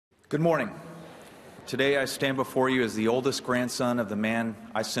Good morning. Today I stand before you as the oldest grandson of the man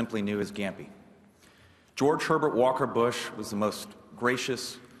I simply knew as Gampy. George Herbert Walker Bush was the most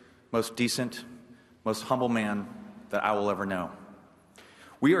gracious, most decent, most humble man that I will ever know.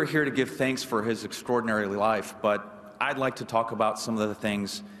 We are here to give thanks for his extraordinary life, but I'd like to talk about some of the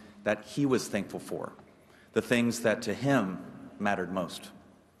things that he was thankful for, the things that to him mattered most.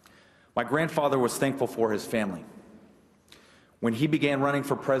 My grandfather was thankful for his family. When he began running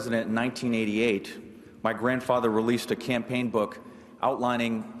for president in 1988, my grandfather released a campaign book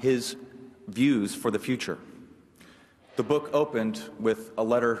outlining his views for the future. The book opened with a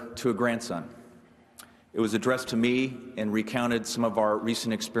letter to a grandson. It was addressed to me and recounted some of our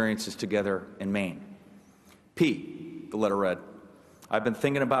recent experiences together in Maine. P, the letter read, I've been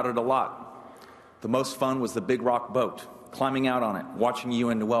thinking about it a lot. The most fun was the big rock boat, climbing out on it, watching you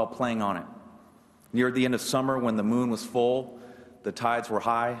and Noel playing on it. Near the end of summer, when the moon was full, the tides were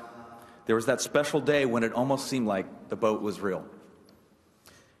high, there was that special day when it almost seemed like the boat was real.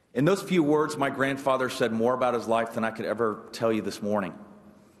 In those few words, my grandfather said more about his life than I could ever tell you this morning.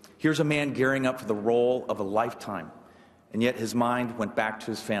 Here's a man gearing up for the role of a lifetime, and yet his mind went back to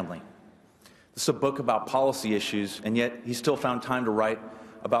his family. This is a book about policy issues, and yet he still found time to write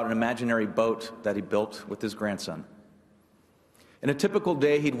about an imaginary boat that he built with his grandson. In a typical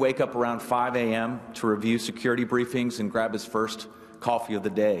day, he'd wake up around 5 a.m. to review security briefings and grab his first coffee of the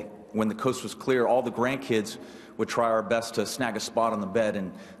day. When the coast was clear, all the grandkids would try our best to snag a spot on the bed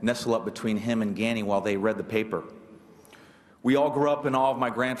and nestle up between him and Ganny while they read the paper. We all grew up in awe of my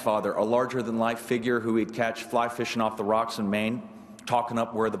grandfather, a larger-than-life figure who we'd catch fly fishing off the rocks in Maine, talking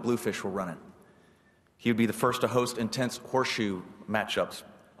up where the bluefish were running. He would be the first to host intense horseshoe matchups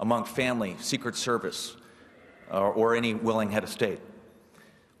among family, Secret Service, or any willing head of state,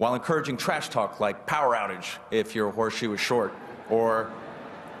 while encouraging trash talk like power outage if your horseshoe is short, or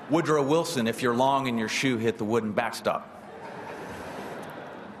Woodrow Wilson if you're long and your shoe hit the wooden backstop.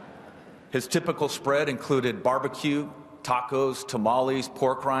 His typical spread included barbecue, tacos, tamales,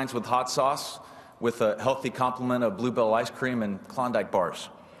 pork rinds with hot sauce, with a healthy complement of Bluebell ice cream and Klondike bars.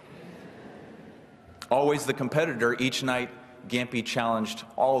 Always the competitor, each night Gampy challenged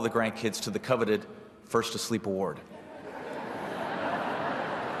all of the grandkids to the coveted First to Sleep award.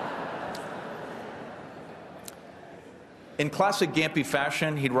 In classic Gampy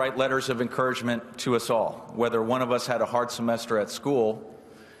fashion, he'd write letters of encouragement to us all, whether one of us had a hard semester at school,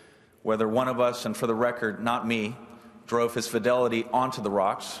 whether one of us, and for the record, not me, drove his Fidelity onto the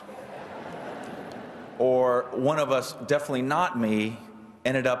rocks, or one of us, definitely not me,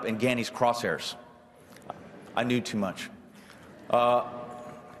 ended up in Ganny's crosshairs. I knew too much.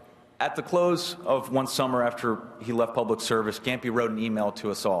 At the close of one summer after he left public service, Gampy wrote an email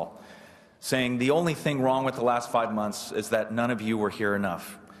to us all saying, the only thing wrong with the last 5 months is that none of you were here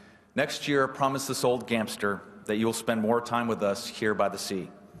enough. Next year, promise this old Gampster that you'll spend more time with us here by the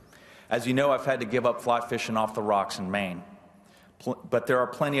sea. As you know, I've had to give up fly fishing off the rocks in Maine, but there are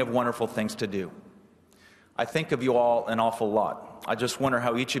plenty of wonderful things to do. I think of you all an awful lot. I just wonder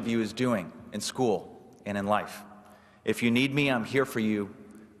how each of you is doing in school and in life. If you need me, I'm here for you,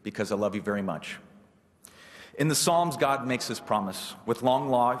 because I love you very much. In the Psalms, God makes this promise. With long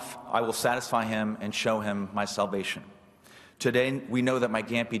life, I will satisfy him and show him my salvation. Today, we know that my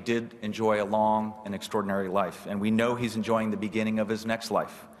Gampy did enjoy a long and extraordinary life, and we know he's enjoying the beginning of his next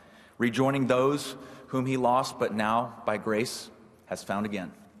life, rejoining those whom he lost, but now, by grace, has found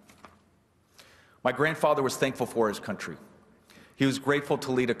again. My grandfather was thankful for his country. He was grateful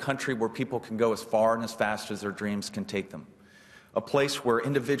to lead a country where people can go as far and as fast as their dreams can take them. A place where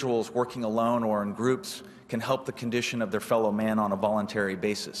individuals working alone or in groups can help the condition of their fellow man on a voluntary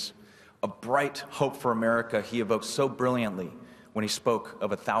basis. A bright hope for America he evoked so brilliantly when he spoke of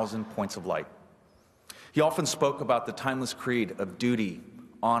 1,000 points of light. He often spoke about the timeless creed of duty,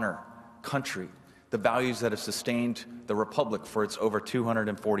 honor, country, the values that have sustained the Republic for its over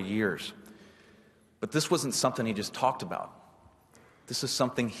 240 years. But this wasn't something he just talked about. This is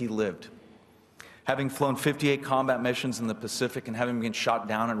something he lived. Having flown 58 combat missions in the Pacific and having been shot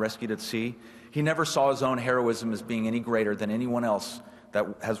down and rescued at sea, he never saw his own heroism as being any greater than anyone else that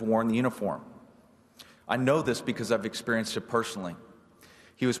has worn the uniform. I know this because I've experienced it personally.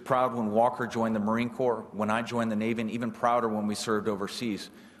 He was proud when Walker joined the Marine Corps, when I joined the Navy, and even prouder when we served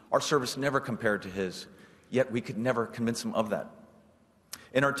overseas. Our service never compared to his, yet we could never convince him of that.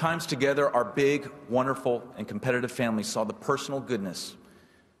 In our times together, our big, wonderful, and competitive family saw the personal goodness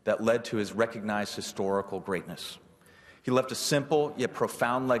that led to his recognized historical greatness. He left a simple yet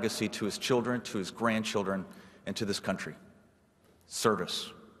profound legacy to his children, to his grandchildren, and to this country.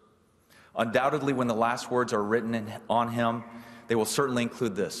 Service. Undoubtedly, when the last words are written on him, they will certainly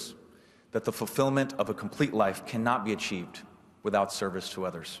include this: that the fulfillment of a complete life cannot be achieved without service to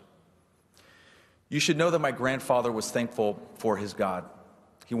others. You should know that my grandfather was thankful for his God.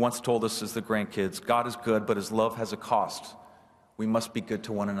 He once told us as the grandkids, God is good, but his love has a cost. We must be good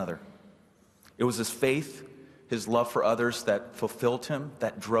to one another. It was his faith, his love for others that fulfilled him,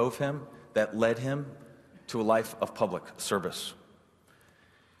 that drove him, that led him to a life of public service.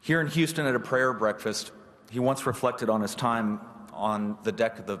 Here in Houston at a prayer breakfast, he once reflected on his time on the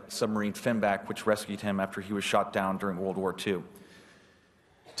deck of the submarine Finback, which rescued him after he was shot down during World War II.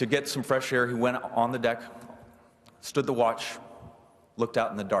 To get some fresh air, he went on the deck, stood the watch, looked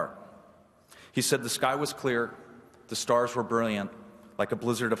out in the dark. He said the sky was clear, the stars were brilliant, like a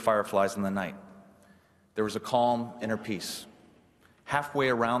blizzard of fireflies in the night. There was a calm inner peace. Halfway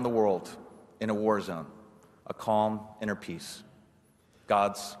around the world in a war zone, a calm inner peace.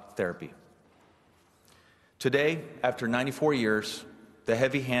 God's therapy. Today, after 94 years, the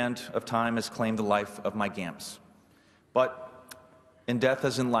heavy hand of time has claimed the life of my Gamps. But in death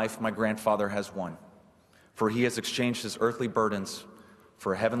as in life, my grandfather has won, for he has exchanged his earthly burdens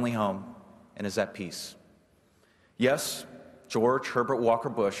for a heavenly home and is at peace. Yes, George Herbert Walker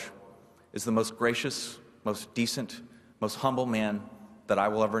Bush is the most gracious, most decent, most humble man that I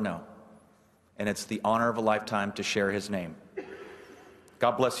will ever know, and it's the honor of a lifetime to share his name.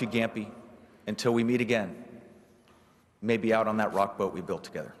 God bless you, Gampy. Until we meet again, maybe out on that rock boat we built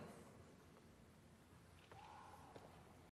together.